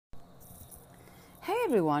Hey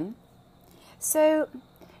everyone. So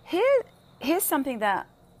here's something that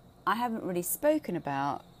I haven't really spoken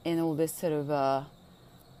about in all this sort of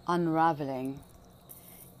unraveling.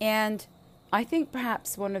 And I think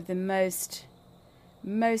perhaps one of the most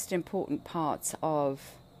important parts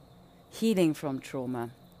of healing from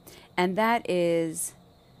trauma, and that is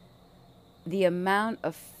the amount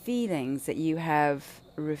of feelings that you have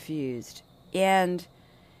refused. And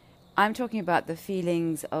I'm talking about the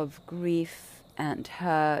feelings of grief and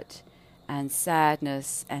hurt and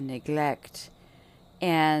sadness and neglect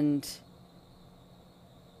and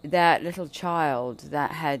that little child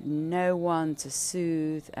that had no one to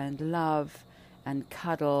soothe and love and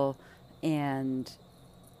cuddle and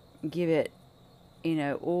give it,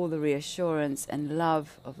 all the reassurance and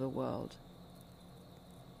love of the world.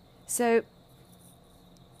 So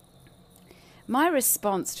my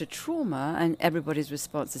response to trauma, and everybody's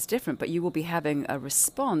response is different, but you will be having a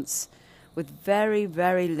response with very,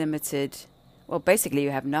 very limited, well, basically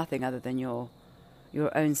you have nothing other than your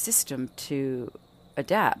own system to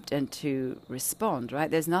adapt and to respond, right?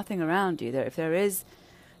 There's nothing around you. If there is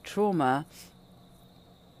trauma,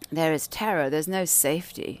 there is terror. There's no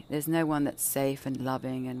safety. There's no one that's safe and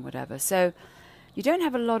loving and whatever. So you don't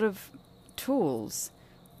have a lot of tools,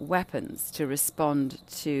 weapons to respond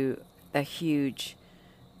to a huge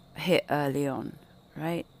hit early on,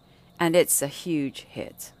 right? And it's a huge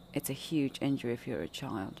hit. It's a huge injury if you're a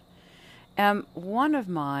child. One of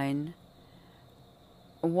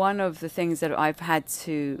the things that I've had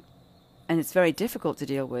to, and it's very difficult to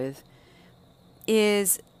deal with,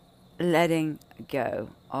 is letting go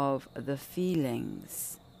of the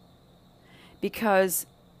feelings. Because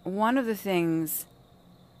one of the things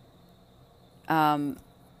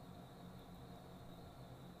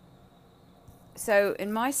so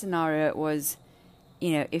in my scenario it was,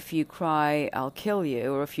 if you cry, I'll kill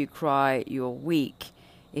you, or if you cry, you're weak.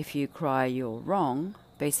 If you cry, you're wrong.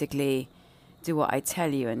 Basically, do what I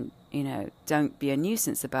tell you and, don't be a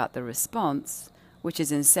nuisance about the response, which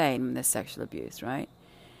is insane when there's sexual abuse, right?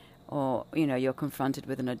 Or, you're confronted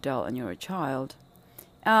with an adult and you're a child.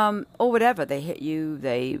 Or whatever, they hit you,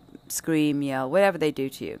 they scream, yell, whatever they do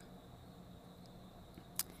to you.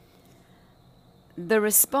 The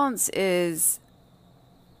response is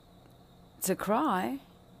to cry,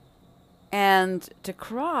 and to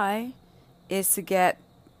cry is to get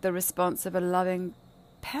the response of a loving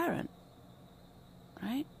parent,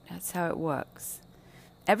 right? That's how it works.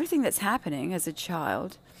 Everything that's happening as a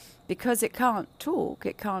child, because it can't talk,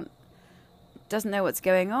 doesn't know what's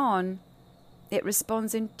going on, it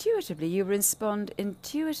responds intuitively. You respond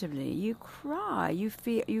intuitively. You cry, you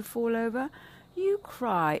fall over, you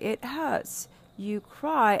cry, it hurts, you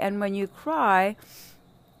cry, and when you cry,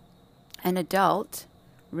 an adult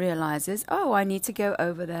realizes, oh, I need to go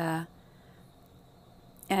over there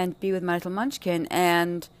and be with my little munchkin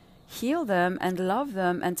and heal them and love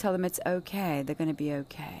them and tell them it's okay. They're going to be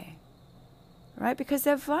okay. Right? Because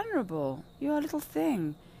they're vulnerable. You're a little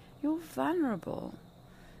thing. You're vulnerable.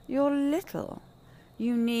 You're little.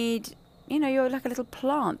 You need, you're like a little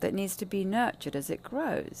plant that needs to be nurtured as it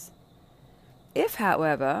grows. If,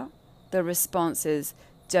 however, the response is,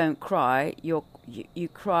 don't cry, you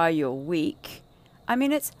cry, you're weak. I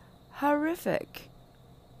mean, it's horrific,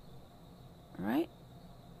 right?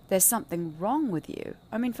 There's something wrong with you.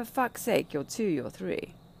 I mean, for fuck's sake, you're 2, you're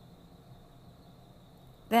 3.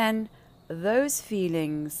 Then those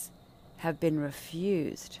feelings have been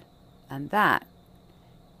refused. And that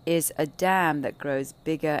is a dam that grows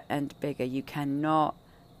bigger and bigger. You cannot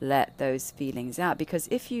let those feelings out, because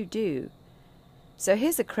if you do, so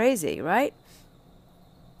here's the crazy, right?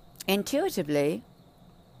 Intuitively,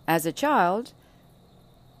 as a child,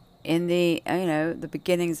 in the, the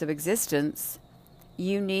beginnings of existence,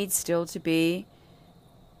 you need still to be,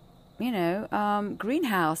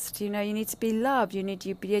 greenhoused. You need to be loved. You need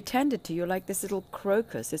to be attended to. You're like this little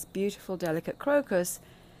crocus, this beautiful, delicate crocus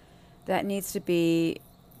that needs to be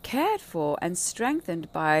cared for and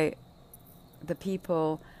strengthened by the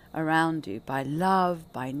people around you, by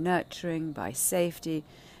love, by nurturing, by safety,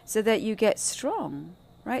 so that you get strong,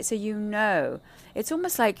 right? So it's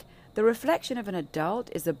almost like the reflection of an adult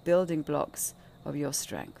is the building blocks of your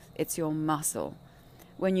strength. It's your muscle.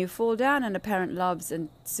 When you fall down and a parent loves and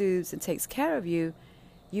soothes and takes care of you,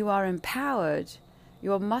 you are empowered.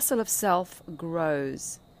 Your muscle of self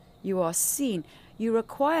grows. You are seen. You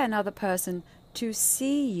require another person to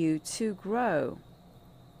see you to grow.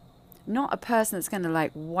 Not a person that's going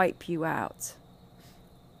to wipe you out.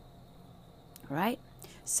 Right?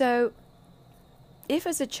 So, if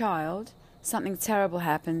as a child something terrible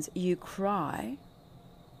happens, you cry,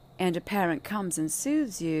 and a parent comes and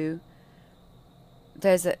soothes you,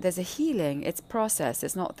 there's a healing. It's processed.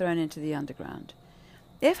 It's not thrown into the underground.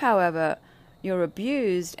 If, however, you're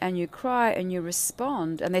abused and you cry and you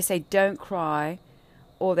respond and they say don't cry,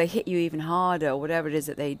 or they hit you even harder, or whatever it is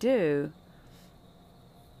that they do,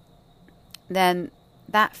 then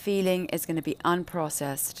that feeling is going to be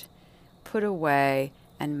unprocessed, put away,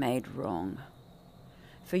 and made wrong.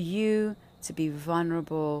 For you to be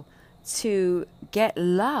vulnerable, to get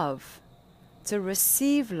love, to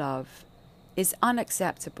receive love, is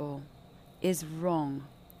unacceptable, is wrong.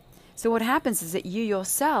 So what happens is that you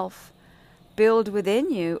yourself build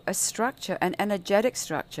within you a structure, an energetic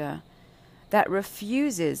structure, that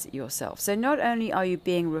refuses yourself. So not only are you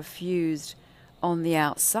being refused on the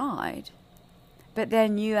outside, but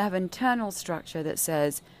then you have an internal structure that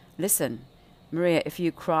says, listen, Maria, if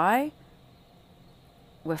you cry,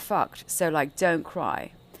 we're fucked. So like, don't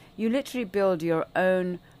cry. You literally build your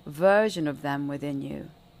own version of them within you.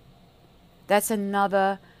 That's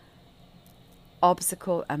another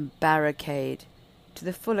obstacle and barricade to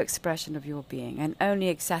the full expression of your being, and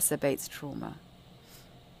only exacerbates trauma.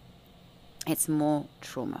 It's more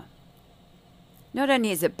trauma. Not only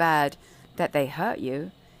is it bad that they hurt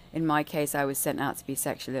you, in my case I was sent out to be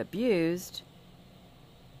sexually abused,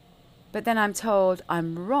 but then I'm told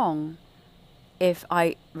I'm wrong if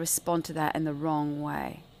I respond to that in the wrong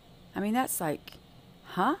way. I mean, that's like,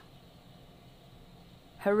 huh?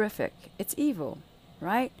 Horrific. It's evil,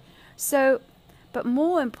 right? So, but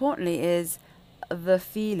more importantly is the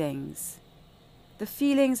feelings. The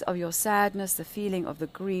feelings of your sadness, the feeling of the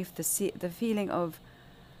grief, the feeling of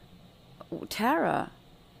terror,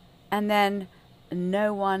 and then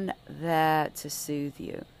no one there to soothe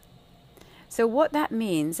you. So what that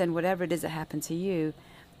means, and whatever it is that happened to you,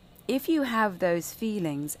 if you have those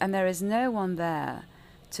feelings and there is no one there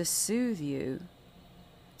to soothe you,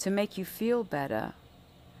 to make you feel better,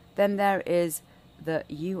 then there is the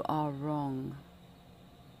you are wrong,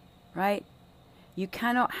 right? You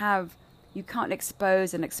can't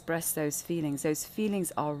expose and express those feelings. Those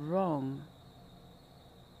feelings are wrong.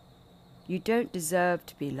 You don't deserve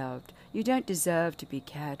to be loved. You don't deserve to be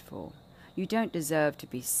cared for. You don't deserve to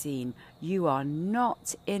be seen. You are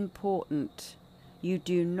not important. You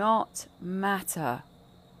do not matter.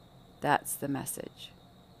 That's the message.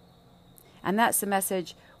 And that's the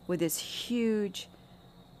message with this huge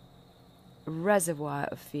reservoir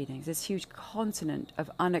of feelings, this huge continent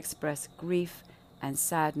of unexpressed grief and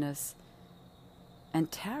sadness and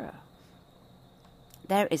terror.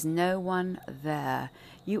 There is no one there.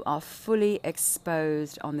 You are fully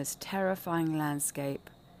exposed on this terrifying landscape,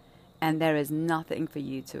 and there is nothing for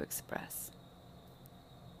you to express.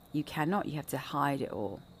 You cannot, you have to hide it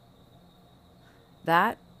all.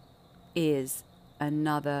 That is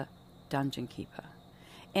another dungeon keeper.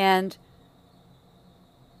 And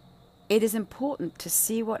it is important to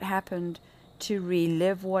see what happened, to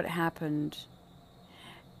relive what happened.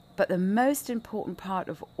 But the most important part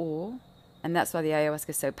of all, and that's why the ayahuasca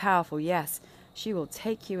is so powerful, yes, she will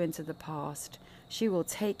take you into the past. She will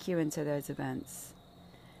take you into those events.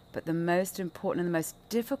 But the most important and the most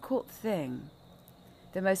difficult thing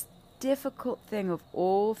of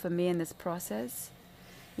all for me in this process,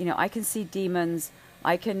 I can see demons,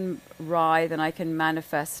 I can writhe, and I can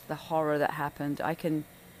manifest the horror that happened. I can,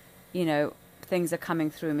 things are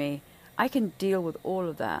coming through me. I can deal with all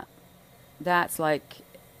of that. That's like,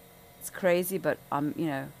 it's crazy, but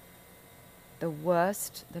the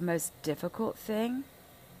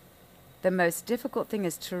most difficult thing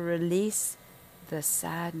is to release the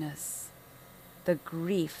sadness, the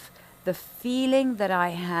grief, the feeling that I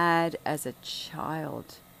had as a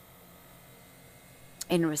child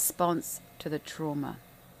in response to the trauma.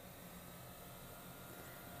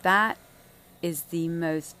 That is the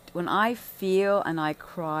most, when I feel and I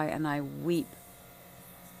cry and I weep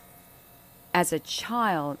as a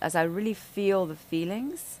child, as I really feel the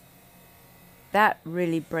feelings, that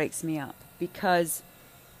really breaks me up. Because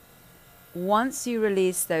once you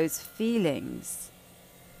release those feelings,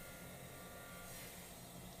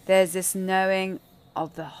 there's this knowing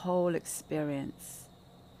of the whole experience,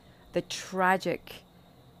 the tragic,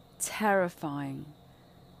 terrifying.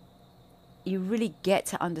 You really get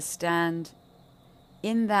to understand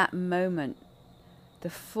in that moment the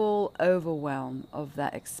full overwhelm of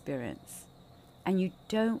that experience. And you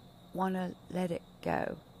don't want to let it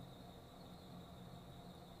go.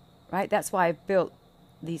 Right? That's why I've built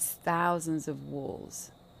these thousands of walls,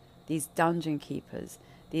 these dungeon keepers,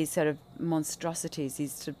 these sort of monstrosities,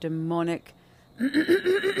 these sort of demonic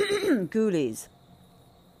ghoulies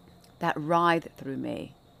that writhe through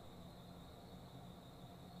me.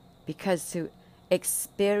 Because to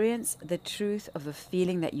experience the truth of the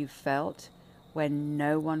feeling that you felt when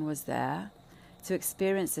no one was there, to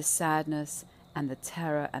experience the sadness and the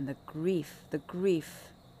terror and the grief.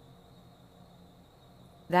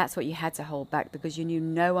 That's what you had to hold back because you knew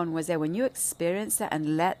no one was there. When you experience that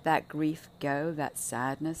and let that grief go, that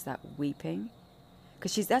sadness, that weeping,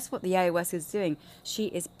 because that's what the ayahuasca is doing. She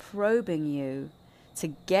is probing you to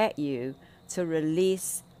get you to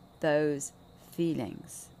release those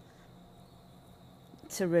feelings,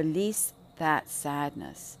 to release that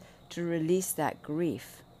sadness, to release that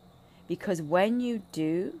grief. Because when you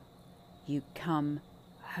do, you come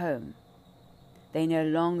home. They no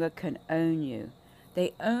longer can own you.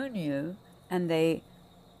 They own you and they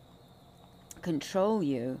control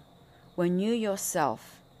you when you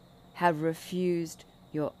yourself have refused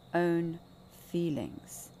your own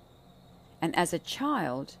feelings. And as a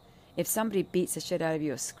child, if somebody beats the shit out of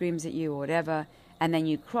you or screams at you or whatever, and then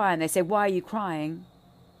you cry and they say, "Why are you crying?"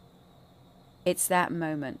 It's that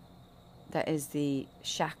moment that is the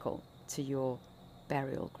shackle to your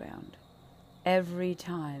burial ground. Every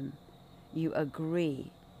time you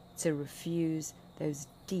agree to refuse those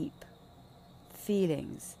deep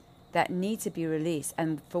feelings that need to be released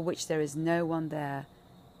and for which there is no one there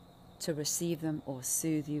to receive them or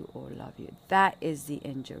soothe you or love you. That is the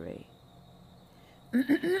injury.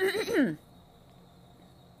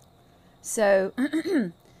 So,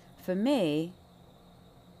 for me,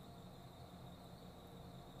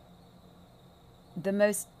 the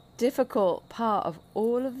most difficult part of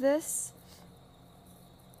all of this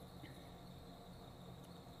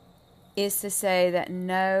is to say that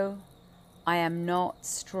no, I am not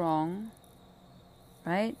strong,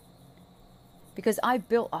 right? Because I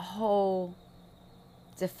built a whole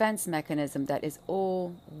defense mechanism that is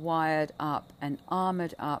all wired up and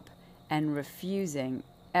armored up and refusing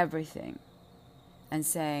everything and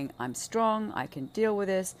saying, I'm strong, I can deal with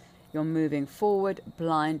this. You're moving forward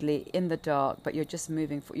blindly in the dark, but you're just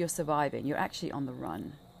moving, you're surviving. You're actually on the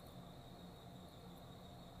run.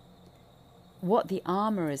 What the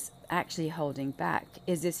armor is actually holding back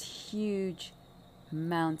is this huge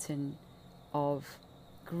mountain of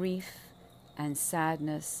grief and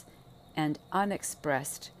sadness and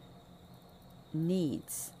unexpressed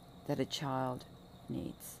needs that a child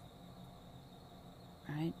needs,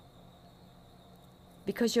 right?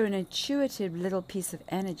 Because you're an intuitive little piece of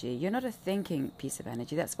energy. You're not a thinking piece of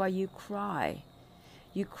energy. That's why you cry.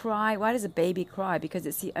 You cry. Why does a baby cry? Because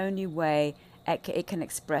it's the only way it can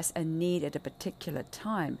express a need at a particular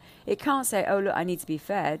time. It can't say, oh, look, I need to be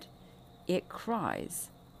fed. It cries.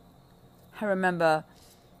 I remember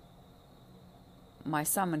my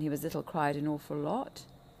son, when he was little, cried an awful lot.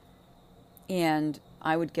 And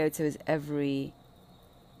I would go to his every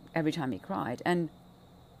time he cried. And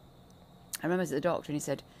I remember I was at the doctor and he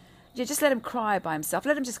said, yeah, just let him cry by himself.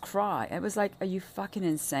 Let him just cry. It was like, are you fucking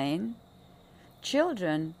insane?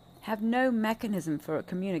 Children have no mechanism for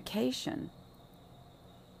communication,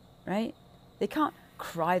 right? They can't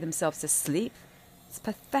cry themselves to sleep. It's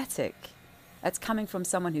pathetic. That's coming from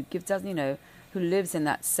someone who who lives in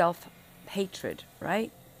that self-hatred,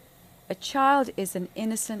 right? A child is an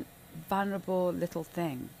innocent, vulnerable little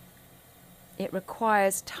thing. It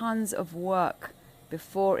requires tons of work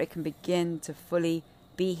before it can begin to fully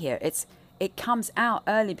be here. It comes out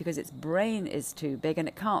early because its brain is too big and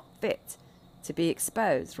it can't fit to be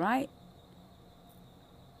exposed, right?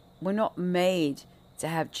 We're not made to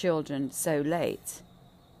have children so late,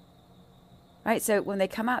 right? So when they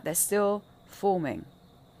come out, they're still forming.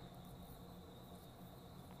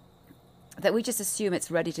 That we just assume it's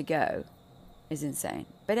ready to go is insane.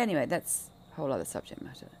 But anyway, that's a whole other subject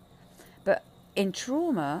matter. But in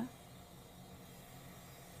trauma,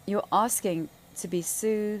 you're asking to be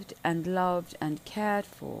soothed and loved and cared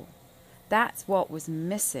for. That's what was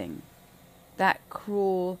missing. That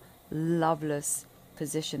cruel, loveless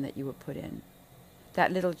position that you were put in.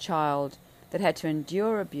 That little child that had to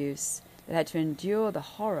endure abuse, that had to endure the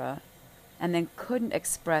horror, and then couldn't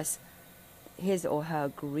express his or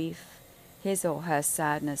her grief, his or her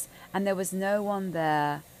sadness, and there was no one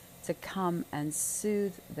there to come and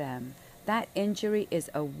soothe them. That injury is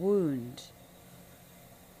a wound.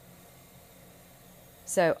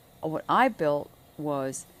 So what I built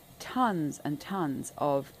was tons and tons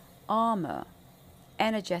of armor,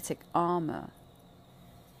 energetic armor,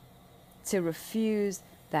 to refuse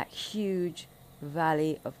that huge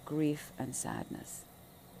valley of grief and sadness.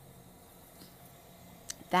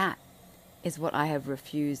 That is what I have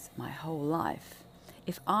refused my whole life.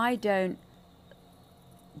 If I don't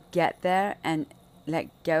get there and let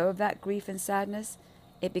go of that grief and sadness,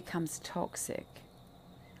 it becomes toxic.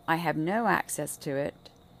 I have no access to it.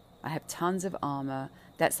 I have tons of armor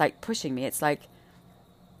that's like pushing me. It's like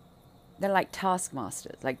they're like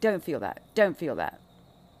taskmasters. Like, don't feel that. Don't feel that.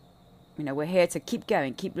 You know, we're here to keep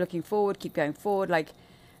going, keep looking forward, keep going forward. Like,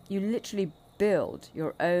 you literally build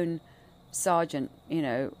your own sergeant, you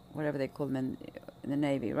know, whatever they call them in the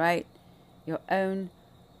Navy, right? Your own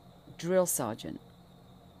drill sergeant.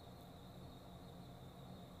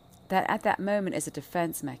 That at that moment is a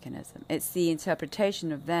defense mechanism. It's the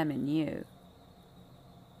interpretation of them in you.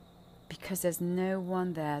 Because there's no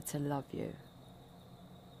one there to love you.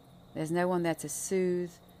 There's no one there to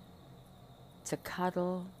soothe, to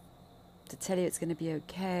cuddle, to tell you it's going to be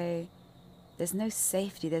okay. There's no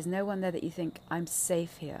safety. There's no one there that you think, I'm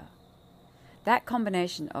safe here. That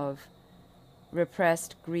combination of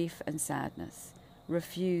repressed grief and sadness,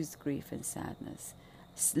 refused grief and sadness,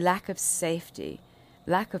 lack of safety,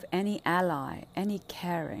 lack of any ally, any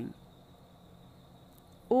caring,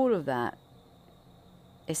 all of that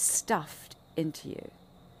is stuffed into you.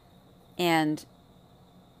 And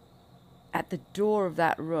at the door of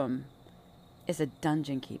that room is a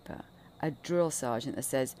dungeon keeper, a drill sergeant that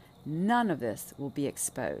says, none of this will be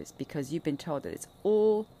exposed because you've been told that it's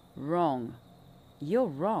all wrong. You're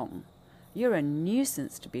wrong. You're a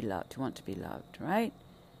nuisance to be loved, to want to be loved, right?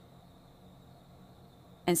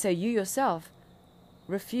 And so you yourself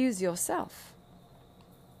refuse yourself.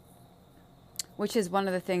 Which is one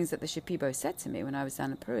of the things that the Shipibo said to me when I was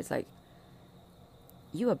down in Peru. It's like,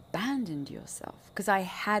 you abandoned yourself. Because I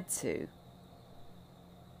had to.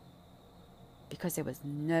 Because there was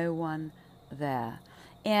no one there.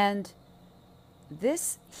 And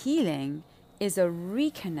this healing is a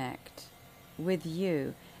reconnect with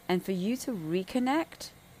you. And for you to reconnect,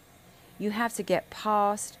 you have to get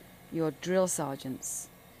past your drill sergeants.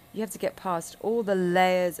 You have to get past all the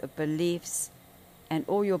layers of beliefs and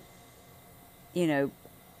all your, you know,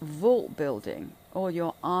 vault building, all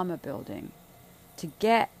your armor building, to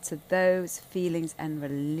get to those feelings and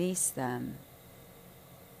release them.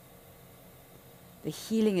 The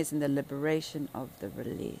healing is in the liberation of the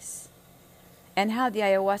release. And how the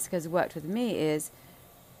ayahuasca has worked with me is,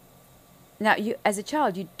 now you, as a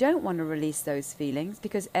child, you don't want to release those feelings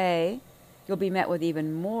because A, you'll be met with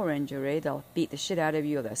even more injury. They'll beat the shit out of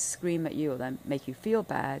you, or they'll scream at you, or they'll make you feel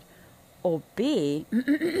bad. Or B,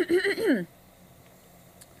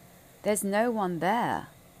 there's no one there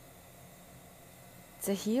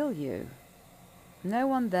to heal you. No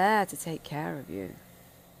one there to take care of you.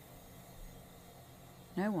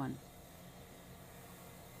 No one.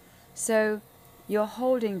 So you're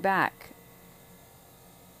holding back.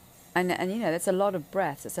 And you know, that's a lot of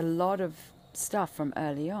breaths. It's a lot of stuff from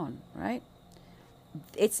early on, right?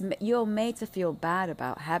 You're made to feel bad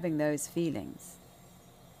about having those feelings.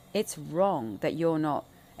 It's wrong that you're not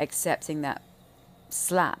accepting that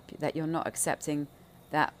slap, that you're not accepting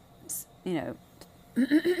that, you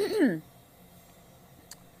know,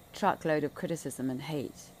 truckload of criticism and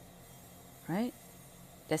hate, right?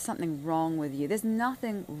 There's something wrong with you. There's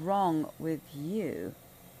nothing wrong with you.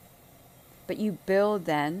 But you build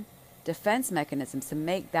then defense mechanisms to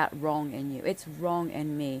make that wrong in you. It's wrong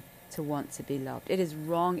in me to want to be loved. It is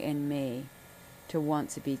wrong in me to want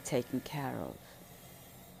to be taken care of.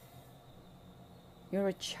 You're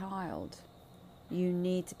a child. You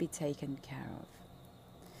need to be taken care of.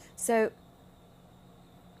 So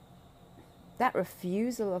that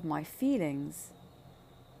refusal of my feelings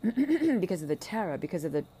because of the terror, because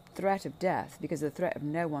of the threat of death, because of the threat of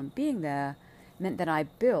no one being there, meant that I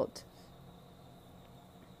built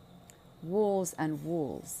walls and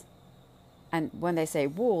walls. And when they say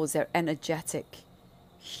walls, they're energetic,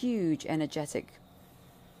 huge energetic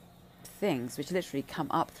things which literally come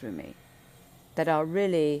up through me, that are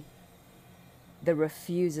really the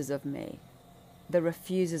refusers of me, the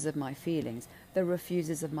refusers of my feelings, the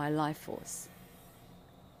refusers of my life force.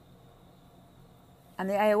 And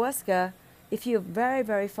the ayahuasca, if you're very,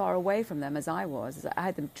 very far away from them, as I was, I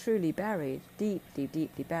had them truly buried, deeply,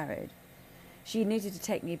 deeply buried. She needed to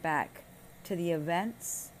take me back to the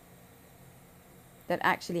events that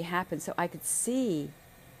actually happened so I could see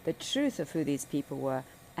the truth of who these people were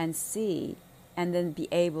and then be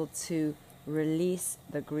able to release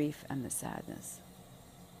the grief and the sadness.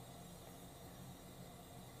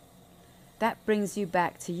 That brings you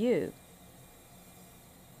back to you.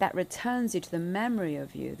 That returns you to the memory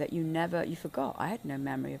of you that you forgot. I had no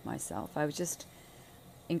memory of myself. I was just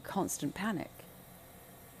in constant panic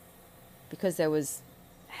because there was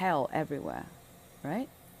hell everywhere, right?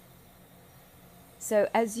 So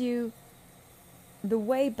the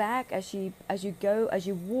way back as you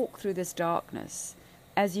walk through this darkness,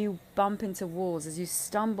 as you bump into walls, as you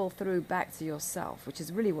stumble through back to yourself, which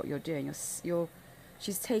is really what you're doing.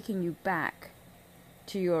 She's taking you back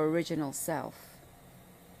to your original self.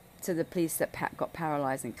 to the police that got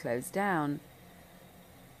paralyzed and closed down,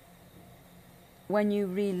 when you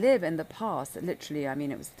relive in the past, literally, I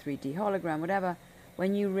mean, it was 3D hologram, whatever,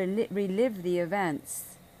 when you relive the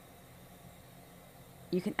events,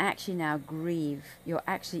 you can actually now grieve. You're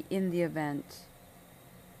actually in the event.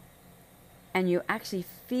 And you're actually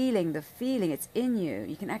feeling the feeling. It's in you.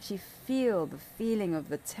 You can actually feel the feeling of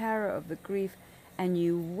the terror, of the grief, and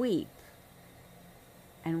you weep.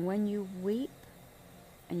 And when you weep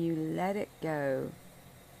and you let it go,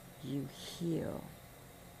 you heal.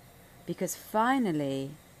 Because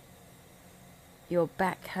finally, you're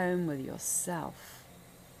back home with yourself.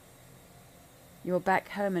 You're back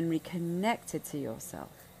home and reconnected to yourself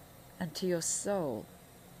and to your soul.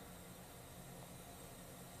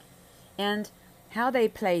 And how they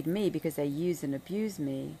played me, because they used and abused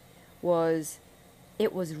me, was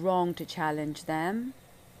it was wrong to challenge them,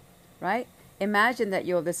 right? Imagine that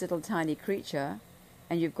you're this little tiny creature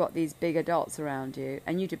and you've got these big adults around you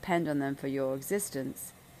and you depend on them for your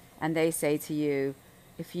existence. And they say to you,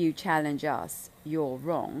 if you challenge us, you're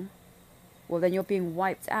wrong. Well, then you're being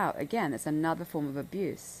wiped out. Again, it's another form of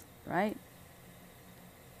abuse, right?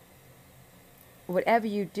 Whatever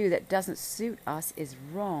you do that doesn't suit us is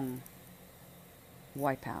wrong.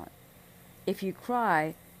 Wipe out. If you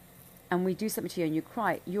cry and we do something to you and you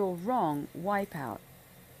cry, you're wrong. Wipe out.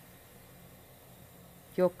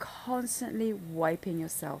 You're constantly wiping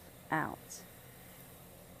yourself out.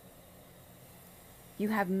 You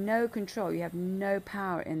have no control. You have no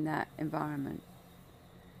power in that environment.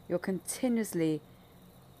 You're continuously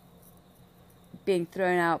being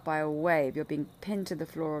thrown out by a wave. You're being pinned to the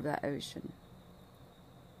floor of that ocean.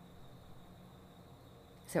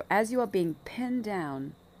 So as you are being pinned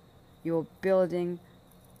down, you're building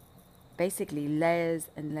basically layers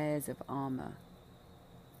and layers of armor.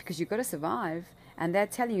 Because you've got to survive, and they're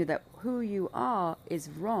telling you that who you are is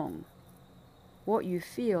wrong. What you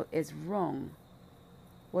feel is wrong.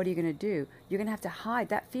 What are you going to do? You're going to have to hide.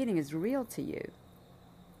 That feeling is real to you.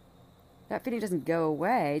 That feeling doesn't go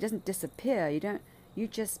away. It doesn't disappear. You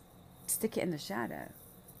just stick it in the shadow.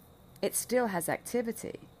 It still has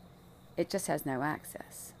activity. It just has no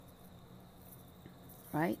access.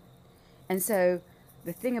 Right? And so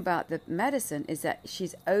the thing about the medicine is that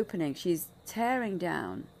she's opening, she's tearing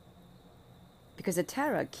down. Because the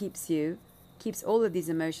terror keeps all of these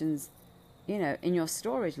emotions, in your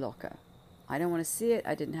storage locker. I don't want to see it.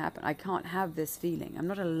 It didn't happen. I can't have this feeling. I'm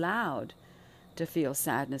not allowed to feel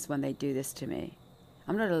sadness when they do this to me.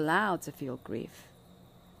 I'm not allowed to feel grief.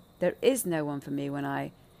 There is no one for me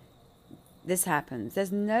when this happens.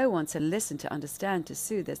 There's no one to listen, to understand, to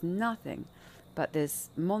soothe. There's nothing but this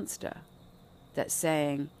monster that's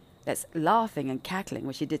laughing and cackling,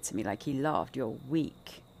 which he did to me, like he laughed. You're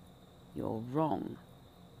weak. You're wrong.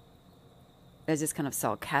 There's this kind of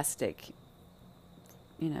sarcastic,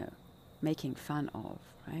 making fun of,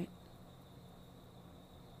 right?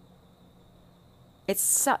 It's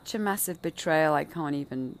such a massive betrayal, I can't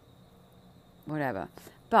even, whatever.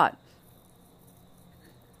 But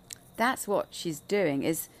that's what she's doing,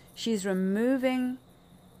 is she's removing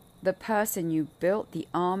the person you built, the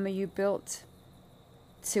armor you built,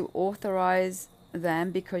 to authorize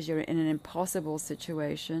them because you're in an impossible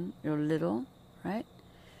situation. You're little, right?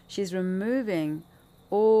 She's removing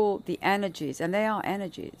all the energies, and they are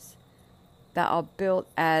energies, that are built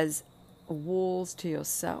as walls to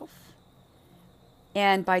yourself.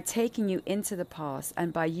 And by taking you into the past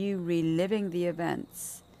and by you reliving the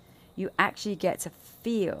events, you actually get to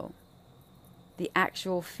feel the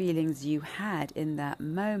actual feelings you had in that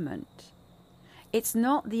moment. It's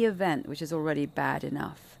not the event, which is already bad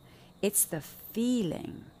enough. It's the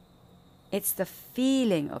feeling. It's the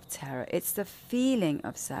feeling of terror. It's the feeling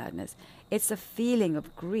of sadness. It's the feeling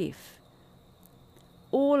of grief.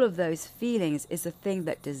 All of those feelings is the thing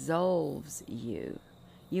that dissolves you.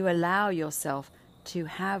 You allow yourself to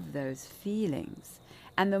have those feelings.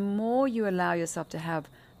 And the more you allow yourself to have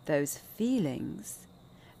those feelings,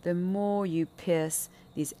 the more you pierce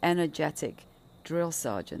these energetic drill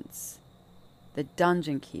sergeants, the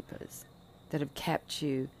dungeon keepers that have kept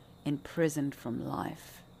you imprisoned from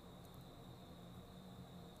life.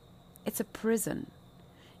 It's a prison.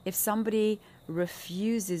 If somebody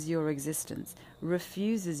refuses your existence,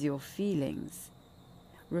 refuses your feelings,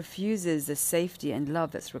 refuses the safety and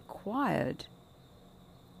love that's required,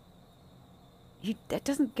 that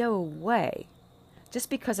doesn't go away. Just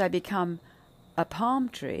because I become a palm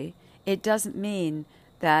tree, it doesn't mean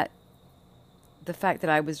that the fact that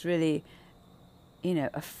I was really,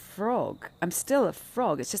 a frog. I'm still a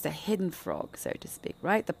frog. It's just a hidden frog, so to speak,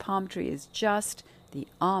 right? The palm tree is just the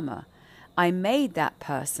armor. I made that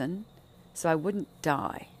person so I wouldn't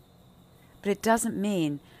die. But it doesn't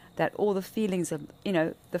mean that all the feelings of,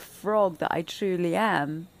 the frog that I truly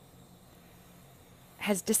am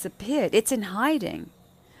has disappeared. It's in hiding.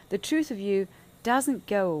 The truth of you doesn't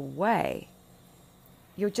go away.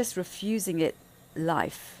 You're just refusing it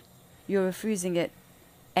life. You're refusing it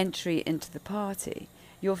entry into the party.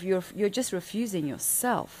 You're just refusing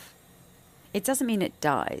yourself. It doesn't mean it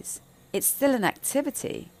dies. It's still an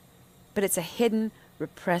activity, but it's a hidden,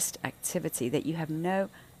 repressed activity that you have no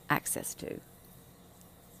access to.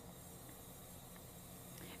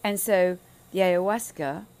 And so the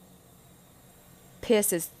ayahuasca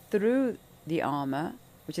pierces through the armor,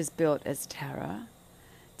 which is built as terror,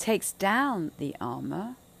 takes down the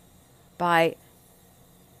armor by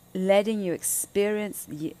letting you experience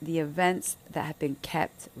the events that have been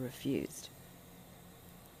kept refused.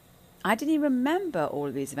 I didn't even remember all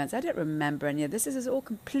of these events. I don't remember any of this. This is all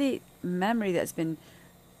complete memory that's been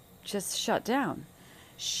just shut down.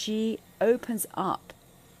 She opens up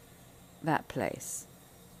that place.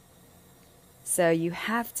 So you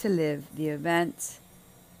have to live the event,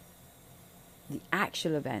 the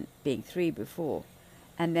actual event being 3 before,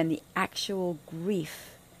 and then the actual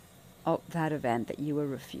grief of that event that you were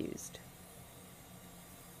refused.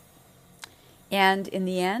 And in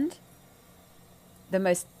the end, the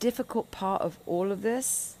most difficult part of all of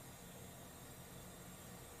this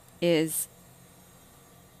is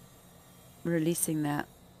releasing that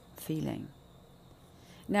feeling.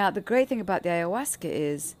 Now, the great thing about the ayahuasca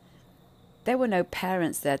is there were no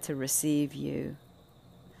parents there to receive you.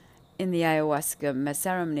 In the ayahuasca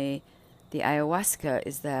ceremony, the ayahuasca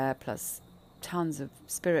is there plus tons of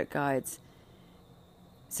spirit guides.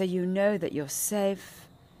 So you know that you're safe,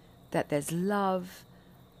 that there's love,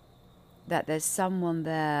 that there's someone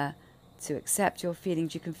there to accept your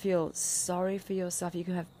feelings. You can feel sorry for yourself. You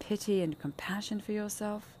can have pity and compassion for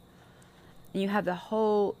yourself. And you have the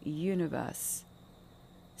whole universe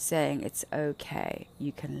saying it's okay.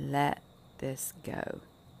 You can let this go.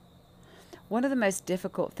 One of the most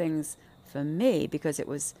difficult things for me, because it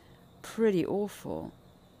was pretty awful,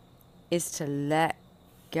 is to let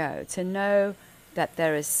go, to know that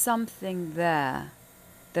there is something there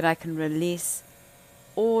that I can release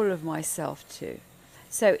all of myself to.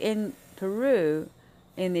 So in Peru,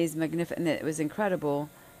 in these magnificent, it was incredible,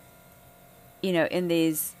 in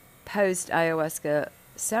these post-ayahuasca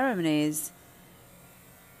ceremonies,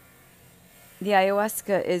 the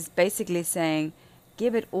ayahuasca is basically saying,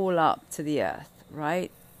 give it all up to the earth,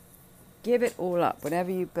 right? Give it all up,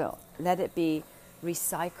 whatever you built. Let it be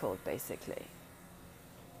recycled, basically.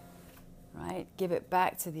 Right? Give it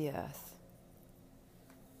back to the earth.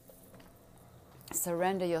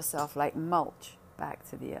 Surrender yourself like mulch back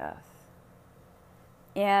to the earth.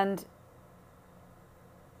 And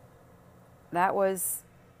that was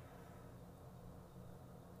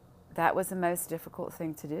the most difficult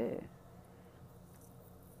thing to do.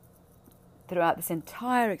 Throughout this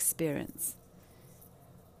entire experience,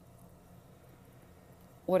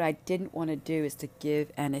 what I didn't want to do is to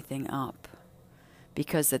give anything up,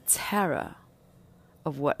 because the terror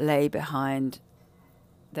of what lay behind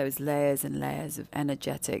those layers and layers of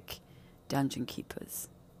energetic dungeon keepers.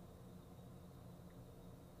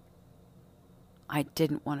 I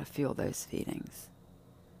didn't want to feel those feelings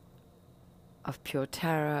of pure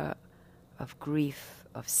terror, of grief,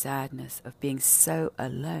 of sadness, of being so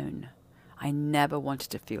alone. I never wanted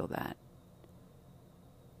to feel that,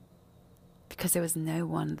 because there was no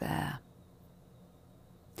one there.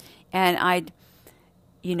 And I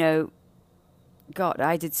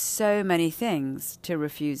did so many things to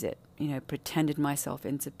refuse it. Pretended myself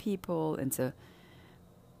into people,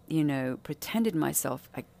 pretended myself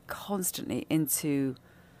constantly into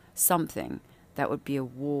something that would be a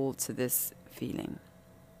wall to this feeling.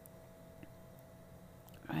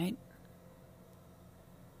 Right?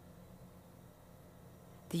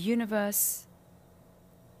 The universe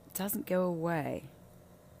doesn't go away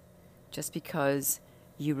just because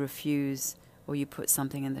you refuse or you put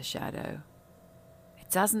something in the shadow. It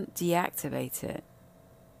doesn't deactivate it.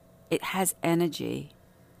 It has energy.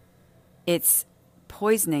 It's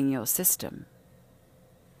poisoning your system.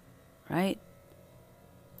 Right?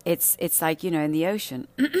 It's like, in the ocean,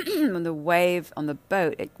 on the wave, on the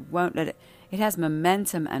boat, it won't let it. It has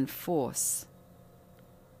momentum and force.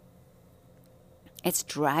 It's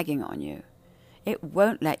dragging on you. It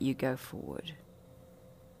won't let you go forward.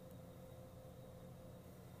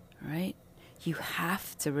 Right? You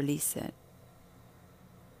have to release it.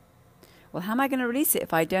 Well, how am I going to release it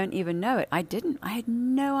if I don't even know it? I didn't. I had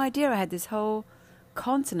no idea. I had this whole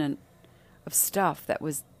continent of stuff that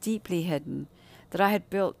was deeply hidden, that I had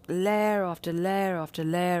built layer after layer after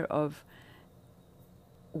layer of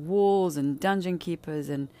walls and dungeon keepers,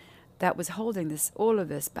 and that was holding all of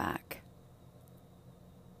this back,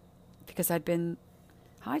 because I'd been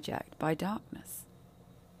hijacked by darkness.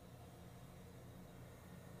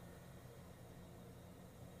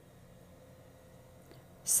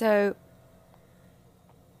 So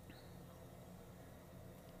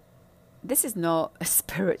this is not a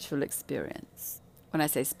spiritual experience. When I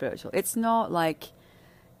say spiritual, it's not like,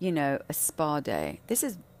 a spa day. This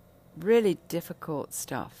is really difficult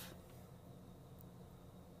stuff.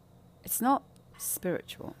 It's not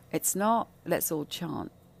spiritual. It's not let's all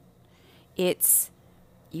chant. It's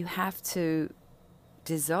you have to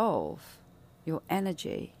dissolve your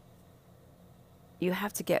energy. You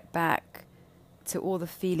have to get back to all the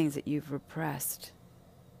feelings that you've repressed.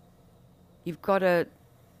 You've got to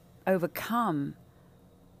overcome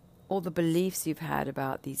all the beliefs you've had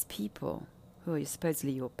about these people who are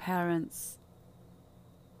supposedly your parents,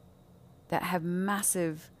 that have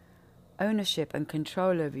massive ownership and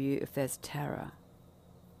control over you if there's terror.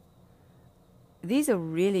 These are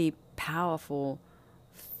really powerful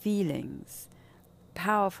feelings,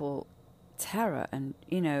 powerful terror and,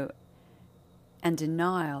 and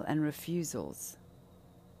denial and refusals.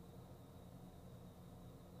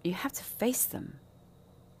 You have to face them.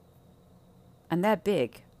 And they're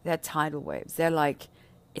big. They're tidal waves. They're like,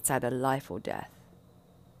 it's either life or death.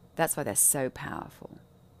 That's why they're so powerful.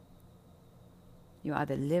 You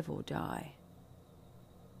either live or die.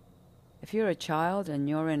 If you're a child and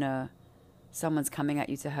you're in someone's coming at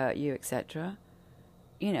you to hurt you, etc.,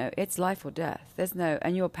 it's life or death.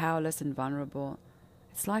 And you're powerless and vulnerable.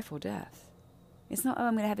 It's life or death. It's not,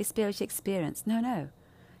 I'm going to have a spiritual experience. No.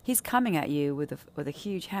 He's coming at you with a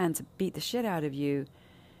huge hand to beat the shit out of you.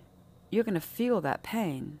 You're going to feel that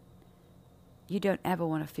pain. You don't ever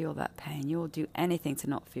want to feel that pain. You'll do anything to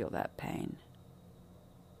not feel that pain.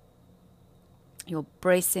 You're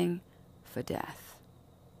bracing for death.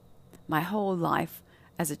 My whole life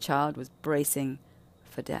as a child was bracing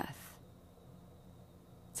for death.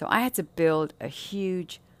 So I had to build a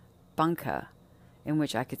huge bunker in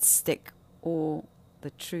which I could stick all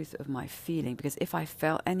the truth of my feeling, because if I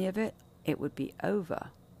felt any of it, it would be over.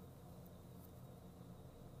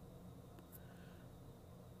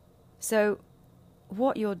 So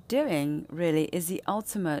what you're doing really is the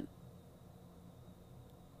ultimate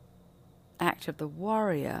act of the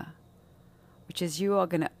warrior, which is you are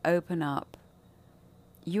going to open up,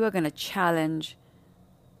 you are going to challenge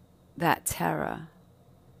that terror.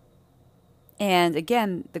 And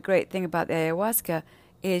again, the great thing about the ayahuasca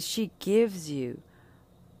is she gives you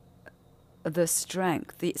the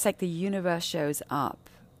strength. It's like the universe shows up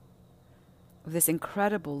with this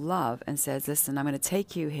incredible love and says, listen, I'm going to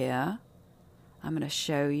take you here, I'm going to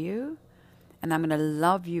show you, and I'm going to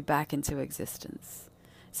love you back into existence.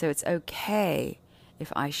 So it's okay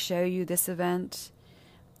if I show you this event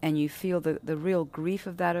and you feel the real grief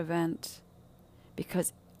of that event,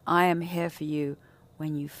 because I am here for you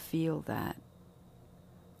when you feel that.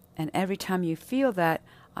 And every time you feel that,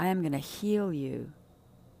 I am going to heal you.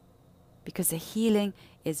 Because the healing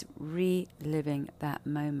is reliving that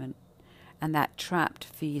moment and that trapped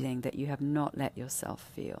feeling that you have not let yourself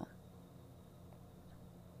feel.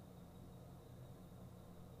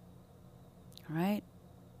 Right?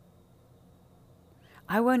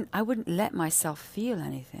 I wouldn't let myself feel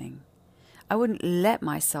anything. I wouldn't let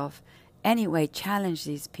myself anyway challenge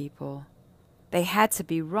these people. They had to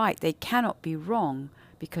be right. They cannot be wrong,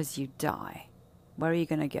 because you die. Where are you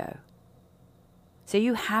going to go? So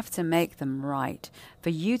you have to make them right.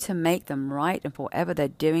 For you to make them right, and for whatever they're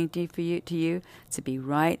doing to you to be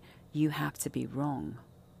right, you have to be wrong.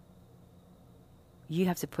 You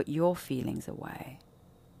have to put your feelings away.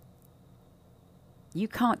 You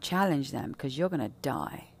can't challenge them because you're going to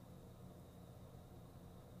die.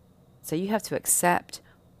 So you have to accept,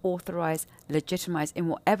 authorize, legitimize in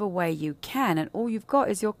whatever way you can, and all you've got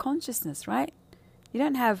is your consciousness, right? You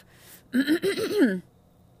don't have a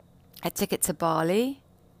ticket to Bali.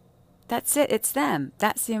 That's it. It's them.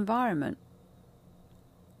 That's the environment.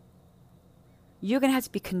 You're going to have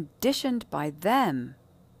to be conditioned by them.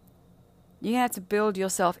 You're going to have to build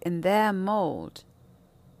yourself in their mold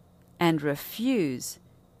and refuse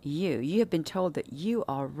you. You have been told that you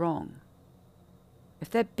are wrong. If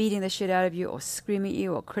they're beating the shit out of you or screaming at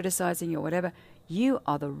you or criticizing you or whatever, you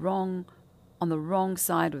are on the wrong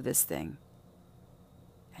side of this thing.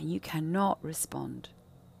 And you cannot respond.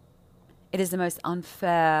 It is the most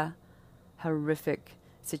unfair, horrific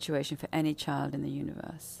situation for any child in the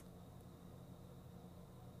universe.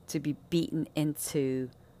 To be beaten into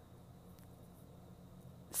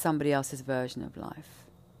somebody else's version of life.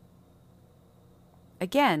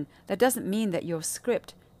 Again, that doesn't mean that your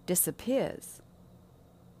script disappears.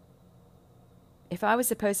 If I was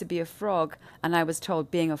supposed to be a frog and I was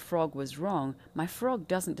told being a frog was wrong, my frog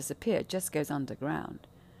doesn't disappear, it just goes underground.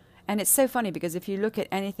 And it's so funny because if you look at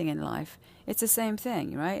anything in life, it's the same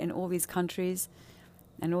thing, right? In all these countries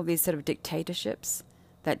and all these sort of dictatorships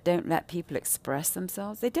that don't let people express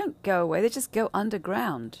themselves, they don't go away, they just go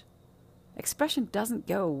underground. Expression doesn't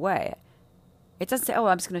go away. It doesn't say, oh,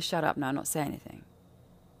 I'm just going to shut up now, not say anything.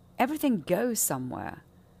 Everything goes somewhere.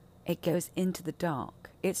 It goes into the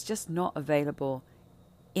dark. It's just not available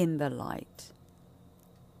in the light.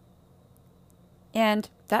 And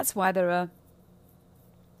that's why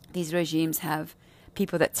these regimes have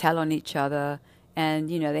people that tell on each other, and,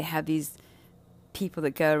 they have these people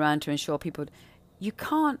that go around to ensure people. You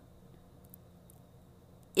can't,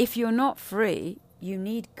 if you're not free, you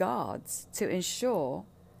need guards to ensure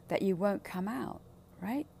that you won't come out,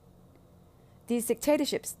 right? These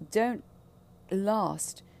dictatorships don't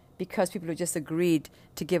last because people have just agreed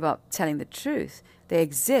to give up telling the truth. They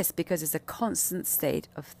exist because it's a constant state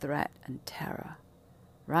of threat and terror,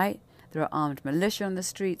 right? There are armed militia on the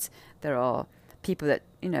streets. There are people that,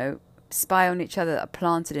 spy on each other that are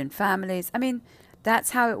planted in families. I mean,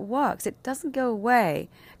 that's how it works. It doesn't go away.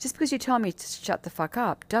 Just because you tell me to shut the fuck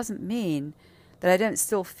up doesn't mean that I don't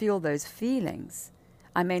still feel those feelings.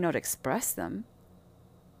 I may not express them,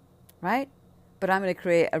 right? But I'm going to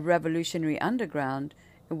create a revolutionary underground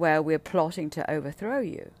where we're plotting to overthrow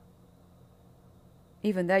you.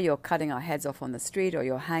 Even though you're cutting our heads off on the street or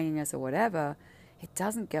you're hanging us or whatever, it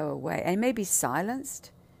doesn't go away. And it may be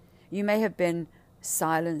silenced. You may have been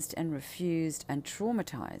silenced and refused and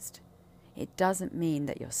traumatized. It doesn't mean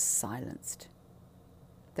that you're silenced.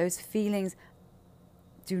 Those feelings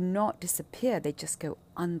do not disappear. They just go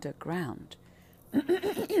underground.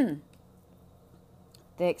 They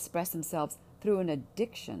express themselves through an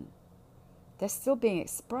addiction. They're still being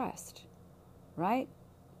expressed, right?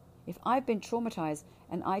 If I've been traumatized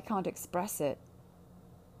and I can't express it,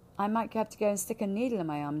 I might have to go and stick a needle in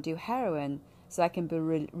my arm and do heroin so I can be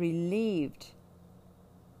relieved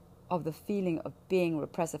of the feeling of being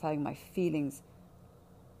repressed, of having my feelings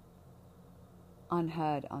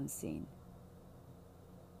unheard, unseen.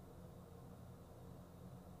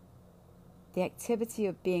 The activity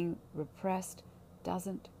of being repressed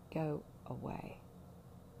doesn't go away.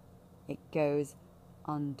 It goes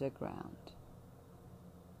underground.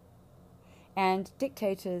 And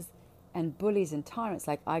dictators and bullies and tyrants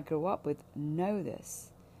like I grew up with know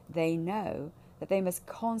this. They know that they must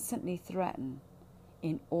constantly threaten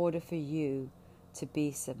in order for you to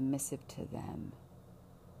be submissive to them.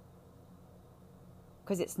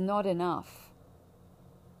 Because it's not enough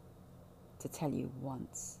to tell you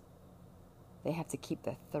once. They have to keep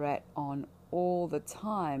the threat on all the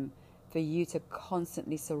time for you to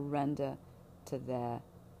constantly surrender to their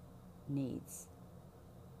needs.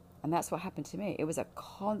 And that's what happened to me. It was a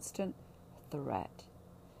constant threat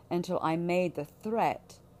until I made the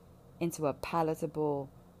threat into a palatable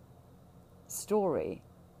story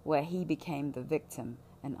where he became the victim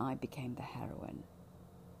and I became the heroine.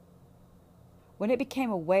 When it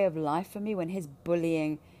became a way of life for me, when his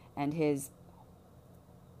bullying and his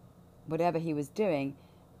whatever he was doing,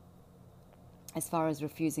 as far as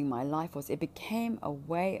refusing my life was, it became a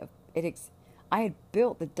way of it. I had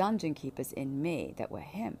built the dungeon keepers in me that were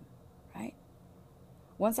him, right?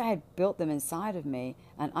 Once I had built them inside of me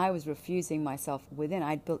and I was refusing myself within,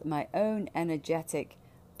 I'd built my own energetic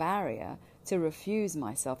barrier to refuse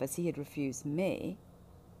myself as he had refused me.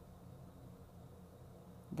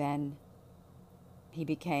 Then he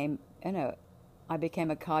became, I became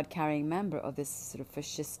a card-carrying member of this sort of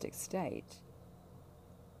fascistic state.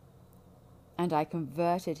 And I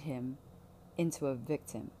converted him into a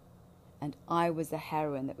victim. And I was the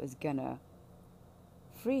heroine that was going to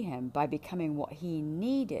free him by becoming what he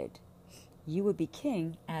needed. You would be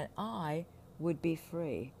king and I would be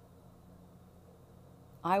free.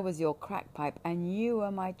 I was your crack pipe and you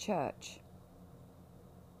were my church.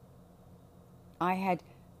 I had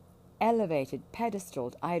elevated,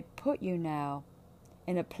 pedestaled. I had put you now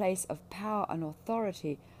in a place of power and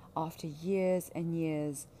authority after years and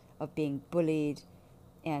years of being bullied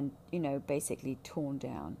and, basically torn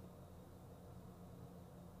down.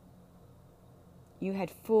 You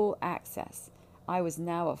had full access. I was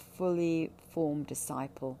now a fully formed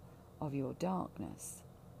disciple of your darkness.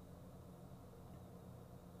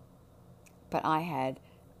 But I had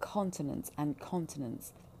continents and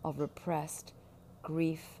continents of repressed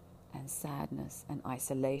grief and sadness and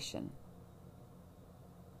isolation.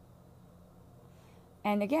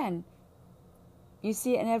 And again, you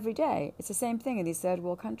see it in every day. It's the same thing in these third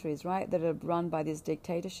world countries, right, that are run by these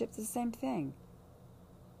dictatorships. It's the same thing.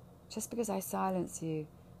 Just because I silence you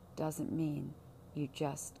doesn't mean you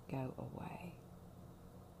just go away.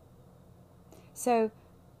 So,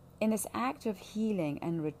 in this act of healing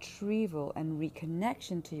and retrieval and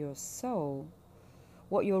reconnection to your soul,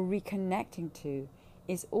 what you're reconnecting to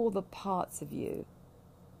is all the parts of you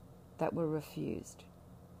that were refused.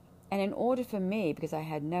 And in order for me, because I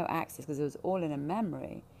had no access, because it was all in a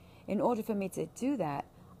memory, in order for me to do that,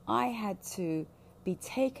 I had to be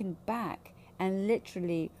taken back and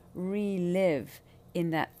literally relive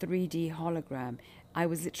in that 3D hologram. I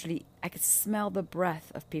could smell the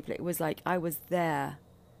breath of people. It was like I was there.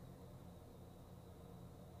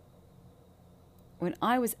 When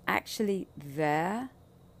I was actually there,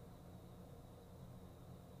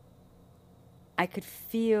 I could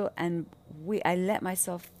feel and I let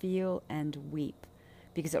myself feel and weep,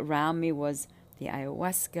 because around me was the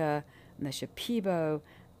ayahuasca and the shipibo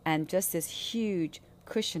and just this huge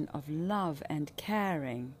cushion of love and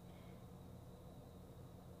caring.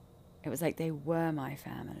 It was like they were my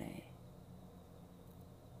family.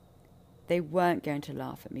 They weren't going to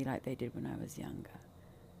laugh at me like they did when I was younger.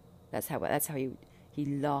 That's how he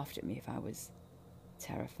laughed at me if I was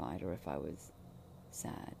terrified or if I was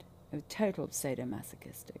sad. A total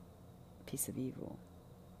sadomasochistic piece of evil.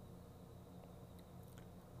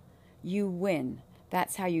 You win.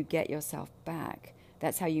 That's how you get yourself back.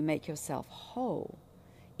 That's how you make yourself whole,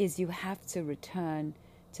 is you have to return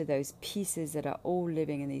to those pieces that are all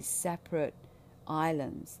living in these separate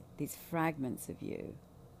islands, these fragments of you.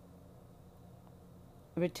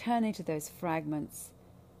 Returning to those fragments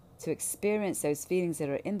to experience those feelings that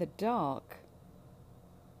are in the dark,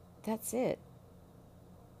 that's it.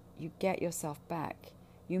 You get yourself back.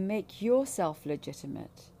 You make yourself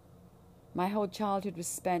legitimate. My whole childhood was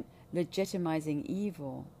spent legitimizing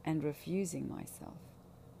evil and refusing myself.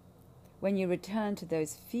 When you return to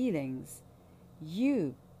those feelings,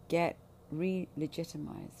 you get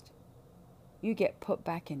re-legitimized. You get put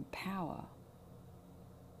back in power.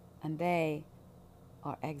 And they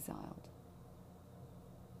are exiled.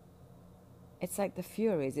 It's like the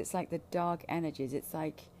Furies. It's like the dark energies. It's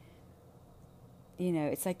like,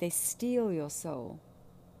 it's like they steal your soul.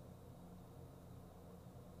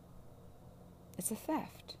 It's a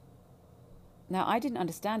theft. Now, I didn't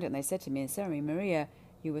understand it when they said to me in ceremony, Maria,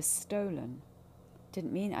 you were stolen.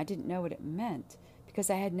 I didn't know what it meant, because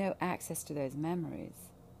I had no access to those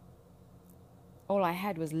memories. All I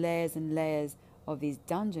had was layers and layers of these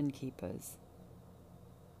dungeon keepers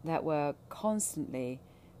that were constantly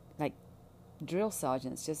like drill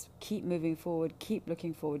sergeants, just keep moving forward, keep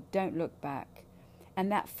looking forward, don't look back. And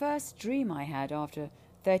that first dream I had after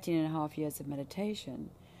 13 and a half years of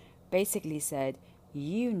meditation basically said,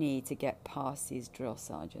 you need to get past these drill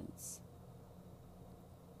sergeants.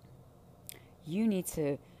 You need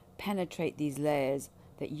to penetrate these layers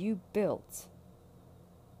that you built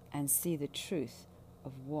and see the truth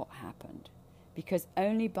of what happened. Because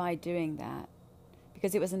only by doing that,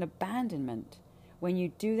 because it was an abandonment. When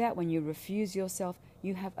you do that, when you refuse yourself,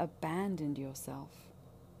 you have abandoned yourself.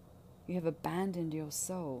 You have abandoned your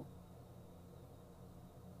soul.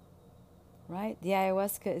 Right? The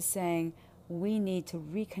ayahuasca is saying, we need to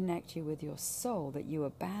reconnect you with your soul that you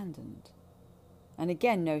abandoned. And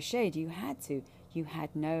again, no shade, you had to. You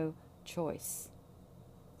had no choice.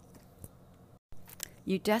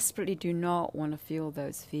 You desperately do not want to feel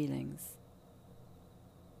those feelings.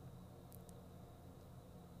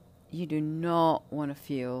 You do not want to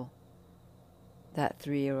feel that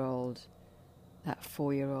 3-year-old, that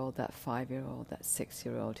 4-year-old, that 5-year-old, that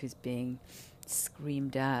 6-year-old who's being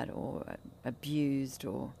screamed at or abused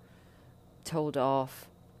or told off,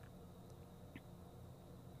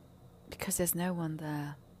 because there's no one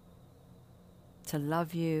there to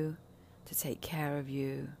love you, to take care of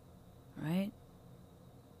you, right?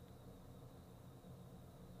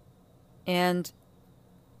 And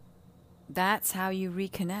that's how you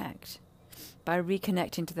reconnect, by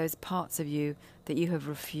reconnecting to those parts of you that you have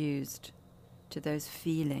refused, to those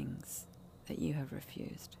feelings that you have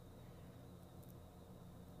refused.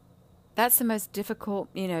 That's the most difficult.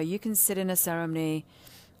 You can sit in a ceremony.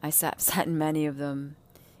 I sat in many of them,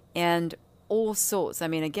 and all sorts.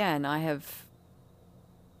 Again, I have,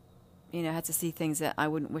 had to see things that I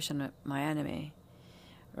wouldn't wish on my enemy,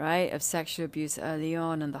 right? Of sexual abuse early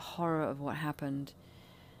on and the horror of what happened.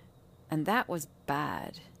 And that was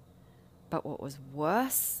bad. But what was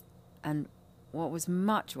worse, and what was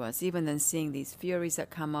much worse, even than seeing these furies that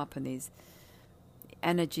come up and these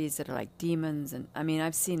energies that are like demons, and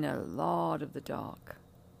I've seen a lot of the dark.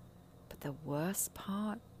 But the worst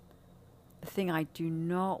part, the thing I do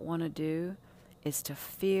not want to do, is to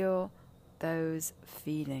feel those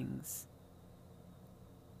feelings.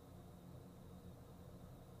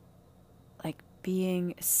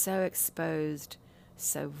 being so exposed,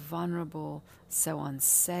 so vulnerable, so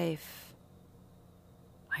unsafe.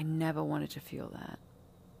 I never wanted to feel that.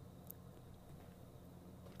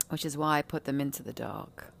 Which is why I put them into the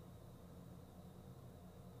dark.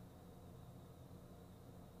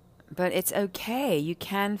 But it's okay. You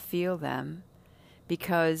can feel them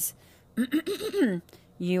because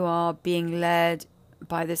you are being led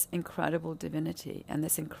by this incredible divinity and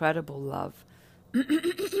this incredible love.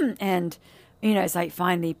 And, it's like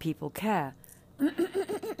finally people care.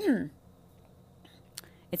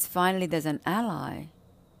 It's finally there's an ally.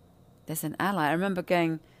 There's an ally. I remember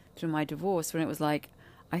going through my divorce when it was like,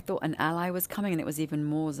 I thought an ally was coming and it was even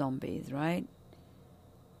more zombies, right?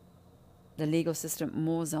 The legal system,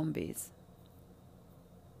 more zombies.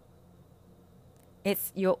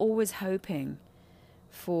 You're always hoping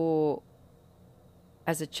for,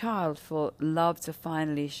 as a child, for love to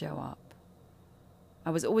finally show up. I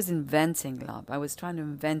was always inventing love. I was trying to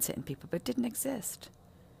invent it in people, but it didn't exist.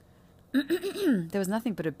 There was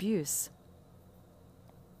nothing but abuse.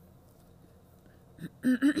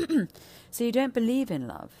 So you don't believe in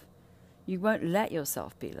love. You won't let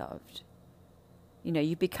yourself be loved.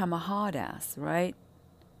 You become a hard ass, right?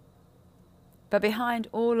 But behind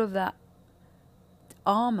all of that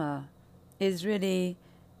armor is really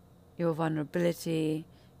your vulnerability,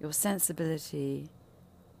 your sensibility,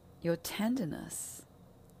 your tenderness,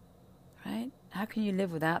 right? How can you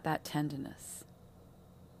live without that tenderness?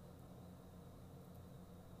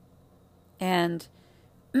 And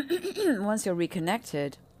once you're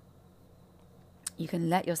reconnected, you can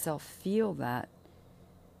let yourself feel that.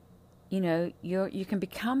 You can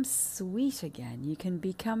become sweet again. You can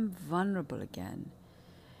become vulnerable again.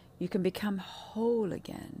 You can become whole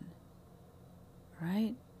again.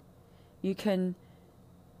 Right? You can,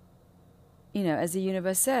 as the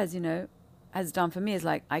universe says, has done for me, is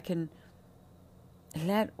like, I can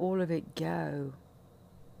let all of it go.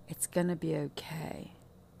 It's going to be okay.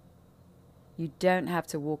 You don't have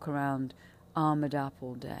to walk around armored up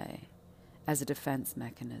all day as a defense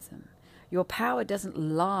mechanism. Your power doesn't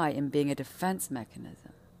lie in being a defense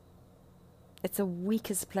mechanism. It's the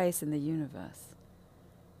weakest place in the universe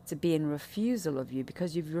to be in refusal of you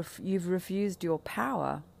because you've refused your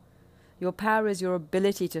power. Your power is your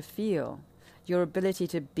ability to feel, your ability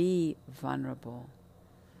to be vulnerable,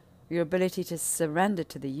 your ability to surrender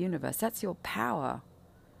to the universe. That's your power.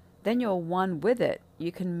 Then you're one with it.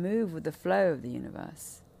 You can move with the flow of the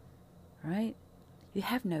universe, right? You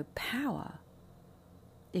have no power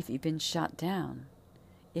if you've been shut down,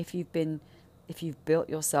 if you've built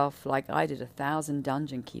yourself like I did 1,000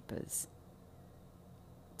 dungeon keepers,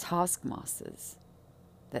 taskmasters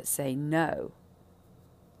that say, no,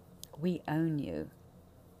 we own you.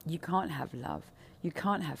 You can't have love. You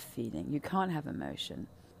can't have feeling. You can't have emotion.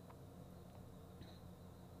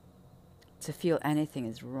 To feel anything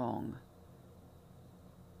is wrong.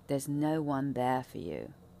 There's no one there for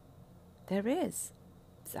you. There is.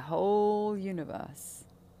 It's a whole universe.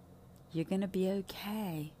 You're going to be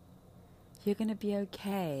okay. You're going to be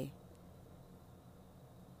okay.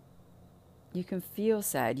 You can feel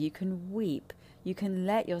sad. You can weep. You can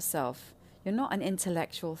let yourself. You're not an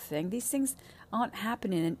intellectual thing. These things aren't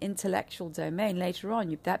happening in an intellectual domain. Later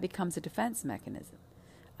on, that becomes a defense mechanism.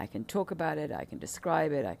 I can talk about it. I can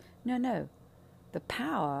describe it. No. The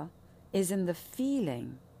power is in the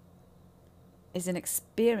feeling, is an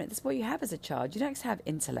experience. It's what you have as a child. You don't have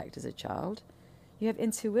intellect as a child. You have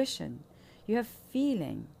intuition. You have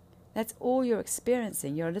feeling. That's all you're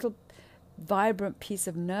experiencing. You're a little vibrant piece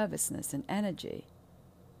of nervousness and energy,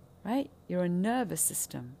 right? You're a nervous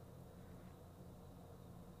system.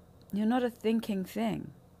 You're not a thinking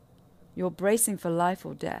thing. You're bracing for life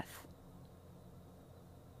or death.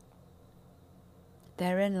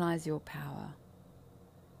 Therein lies your power.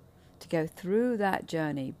 To go through that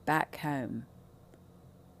journey back home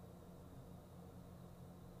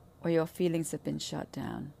where your feelings have been shut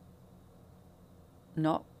down.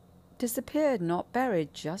 Not disappeared, not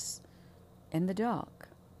buried, just in the dark.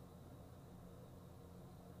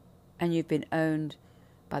 And you've been owned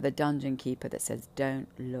by the dungeon keeper that says, don't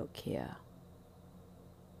look here.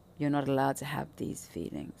 You're not allowed to have these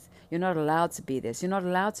feelings. You're not allowed to be this. You're not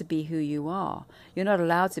allowed to be who you are. You're not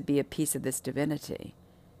allowed to be a piece of this divinity.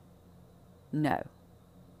 No.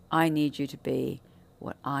 I need you to be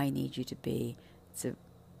what I need you to be to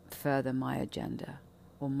further my agenda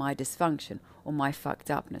or my dysfunction or my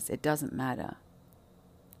fucked upness. It doesn't matter.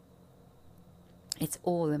 It's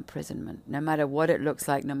all imprisonment, no matter what it looks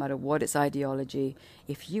like, no matter what its ideology.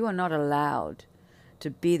 If you are not allowed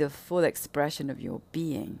to be the full expression of your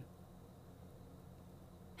being,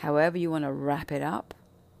 however you want to wrap it up,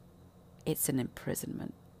 it's an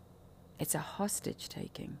imprisonment. It's a hostage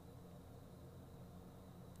taking.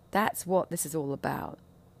 That's what this is all about.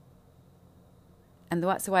 And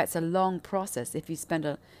that's why it's a long process. If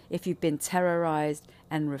you've been terrorized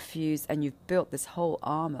and refused, and you've built this whole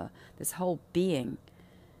armor, this whole being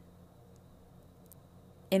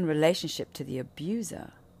in relationship to the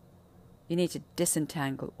abuser, you need to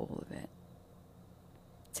disentangle all of it.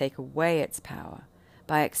 Take away its power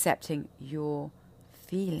by accepting your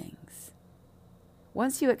feelings.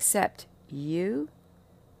 Once you accept you,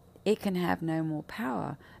 it can have no more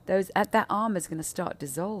power. That armor is going to start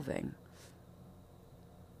dissolving.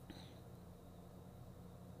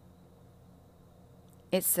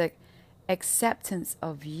 It's the acceptance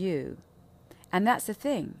of you. And that's the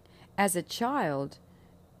thing. As a child,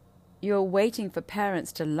 you're waiting for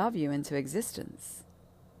parents to love you into existence.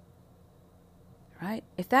 Right?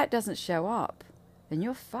 If that doesn't show up, then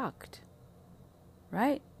you're fucked.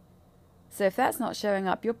 Right? So if that's not showing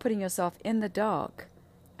up, you're putting yourself in the dark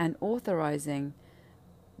and authorizing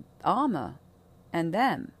armor and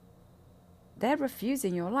them. They're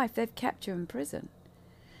refusing your life. They've kept you in prison.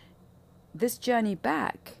 This journey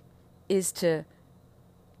back is to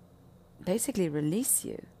basically release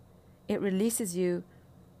you. It releases you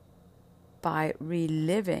by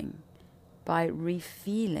reliving, by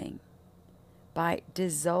refeeling, by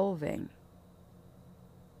dissolving.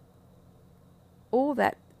 All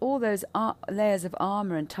those layers of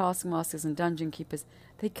armor and taskmasters and dungeon keepers,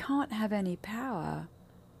 they can't have any power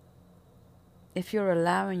if you're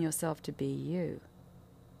allowing yourself to be you,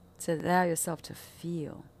 to allow yourself to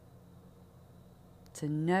feel, to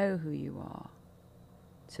know who you are,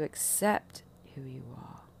 to accept who you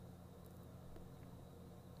are.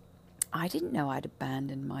 I didn't know I'd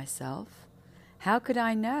abandoned myself. How could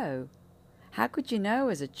I know? How could you know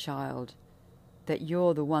as a child that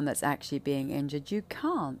you're the one that's actually being injured? You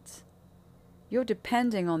can't. You're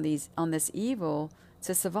depending on this evil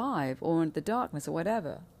to survive, or in the darkness, or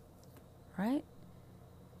whatever. Right?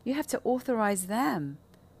 You have to authorize them.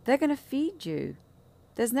 They're going to feed you.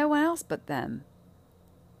 There's no one else but them.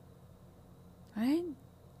 Right?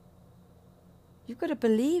 You've got to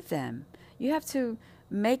believe them. You have to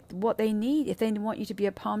make what they need. If they want you to be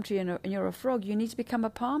a palm tree and you're a frog, you need to become a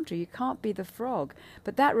palm tree. You can't be the frog.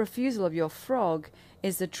 But that refusal of your frog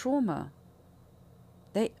is the trauma.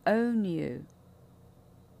 They own you.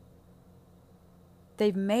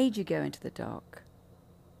 They've made you go into the dark.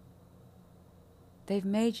 They've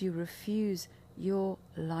made you refuse your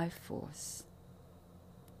life force.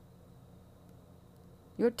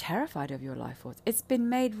 You're terrified of your life force. It's been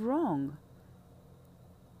made wrong.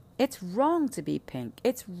 It's wrong to be pink.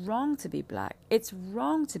 It's wrong to be black. It's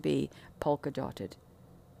wrong to be polka dotted.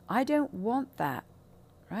 I don't want that,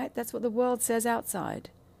 right? That's what the world says outside.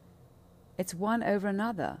 It's one over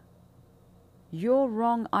another. You're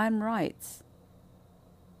wrong, I'm right.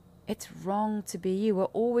 It's wrong to be you. We're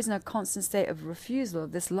always in a constant state of refusal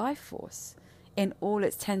of this life force in all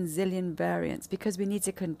its 10 zillion variants, because we need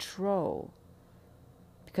to control,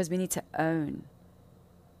 because we need to own,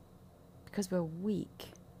 because we're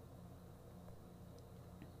weak.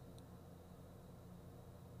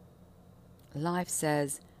 Life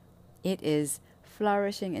says it is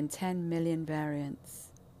flourishing in 10 million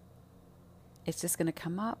variants. It's just going to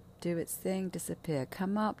come up, do its thing, disappear.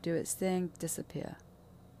 Come up, do its thing, disappear.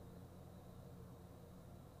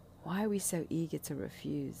 Why are we so eager to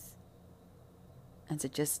refuse and to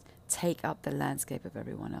just take up the landscape of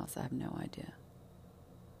everyone else? I have no idea.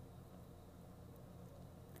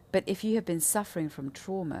 But if you have been suffering from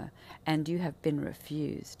trauma and you have been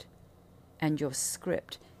refused, and your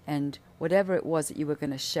script and whatever it was that you were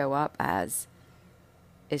going to show up as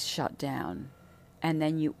is shut down, and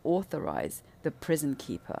then you authorize the prison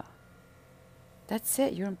keeper, that's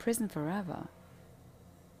it. You're in prison forever.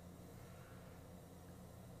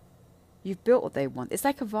 You've built what they want. It's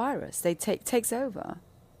like a virus. They takes over.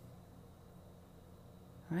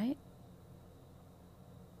 Right?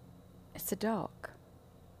 It's the dark.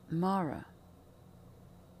 Mara.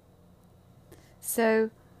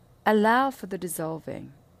 So allow for the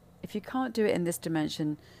dissolving. If you can't do it in this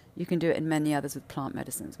dimension, you can do it in many others with plant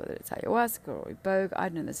medicines, whether it's ayahuasca or iboga. I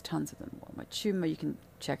don't know, there's tons of them. Or machuma, you can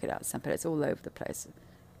check it out. It's all over the place.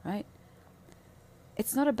 Right?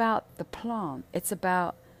 It's not about the plant. It's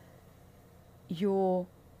about your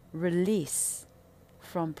release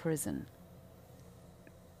from prison.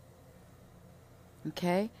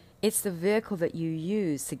 Okay? It's the vehicle that you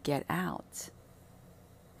use to get out.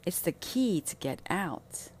 It's the key to get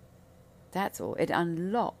out. That's all. It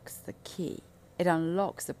unlocks the key. It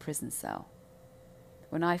unlocks the prison cell.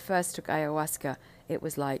 When I first took ayahuasca, it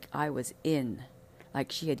was like I was in.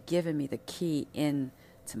 like she had given me the key in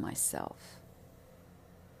to myself.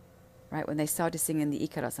 Right? When they started singing the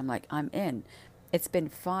Ikaros, I'm like, I'm in. It's been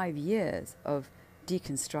 5 years of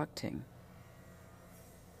deconstructing,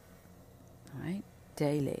 right?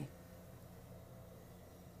 Daily.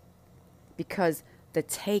 Because the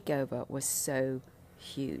takeover was so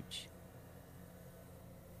huge.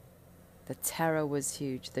 The terror was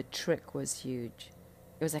huge. The trick was huge.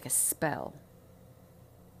 It was like a spell.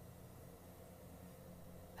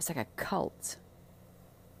 It's like a cult.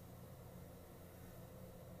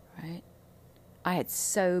 Right? I had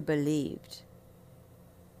so believed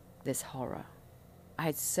this horror. I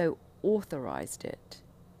had so authorized it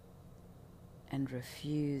and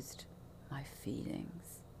refused my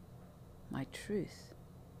feelings, my truth.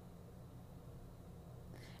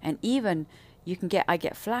 And even I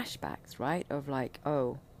get flashbacks, right? Of like,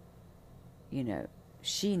 oh,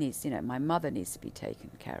 she needs, my mother needs to be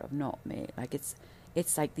taken care of, not me. Like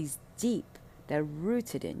it's like these deep, they're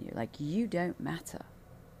rooted in you. Like you don't matter.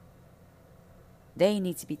 They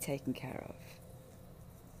need to be taken care of.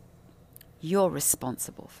 You're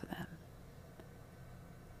responsible for them.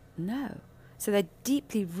 No. So they're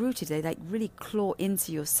deeply rooted. They like really claw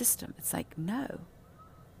into your system. It's like, no.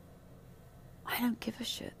 I don't give a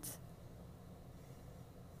shit.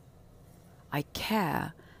 I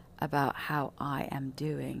care about how I am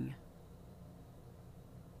doing.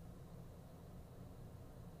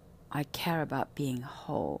 I care about being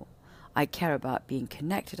whole. I care about being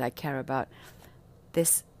connected. I care about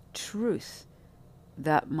this truth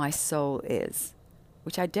that my soul is,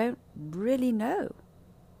 which I don't really know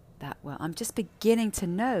that well. I'm just beginning to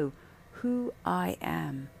know who I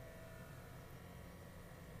am.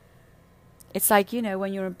 It's like,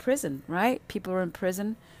 when you're in prison, right? People are in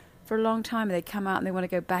prison for a long time and they come out and they want to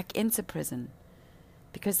go back into prison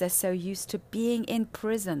because they're so used to being in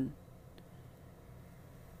prison.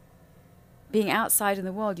 Being outside in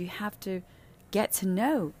the world, you have to get to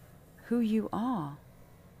know who you are,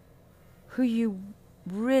 who you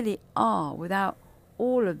really are, without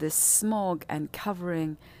all of this smog and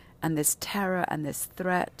covering and this terror and this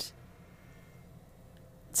threat.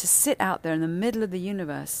 To sit out there in the middle of the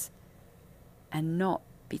universe and not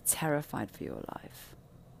be terrified for your life.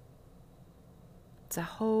 It's a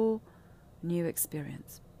whole new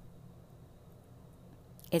experience.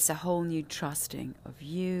 It's a whole new trusting of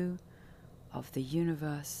you, of the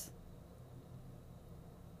universe.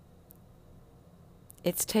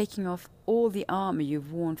 It's taking off all the armor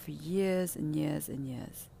you've worn for years and years and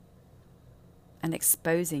years and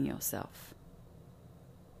exposing yourself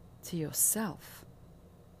to yourself,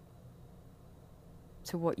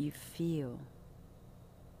 to what you feel.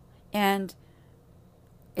 And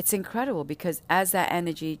it's incredible because as that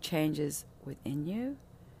energy changes within you,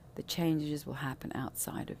 the changes will happen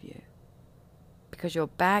outside of you. Because you're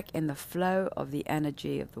back in the flow of the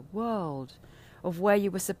energy of the world, of where you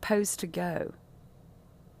were supposed to go,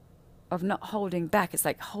 of not holding back. It's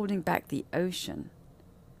like holding back the ocean.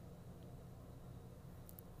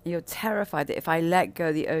 You're terrified that if I let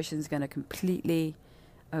go, the ocean's going to completely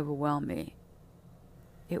overwhelm me.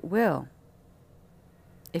 It will.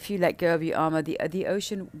 If you let go of your armor, the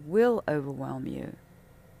ocean will overwhelm you.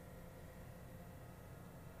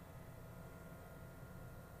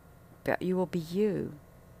 But you will be you.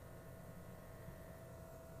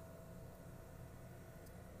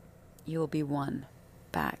 You will be one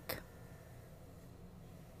back.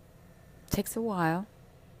 Takes a while.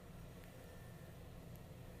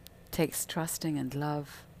 Takes trusting and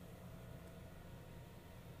love.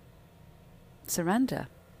 Surrender.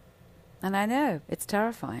 And I know, it's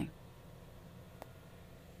terrifying.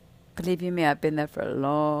 Believe you me, I've been there for a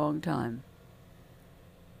long time.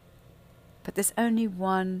 But there's only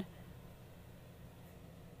one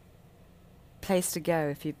place to go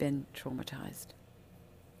if you've been traumatized.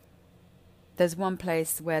 There's one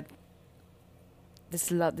place where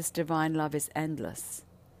this love, this divine love is endless,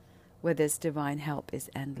 where this divine help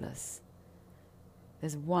is endless.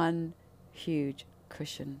 There's one huge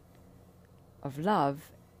cushion of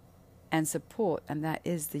love and support, and that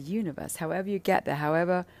is the universe. However you get there,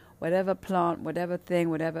 however, whatever plant, whatever thing,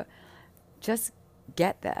 whatever, just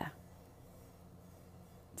get there.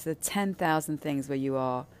 It's the 10,000 things where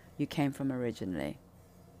you came from originally.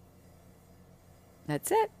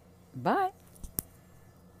 That's it. Bye.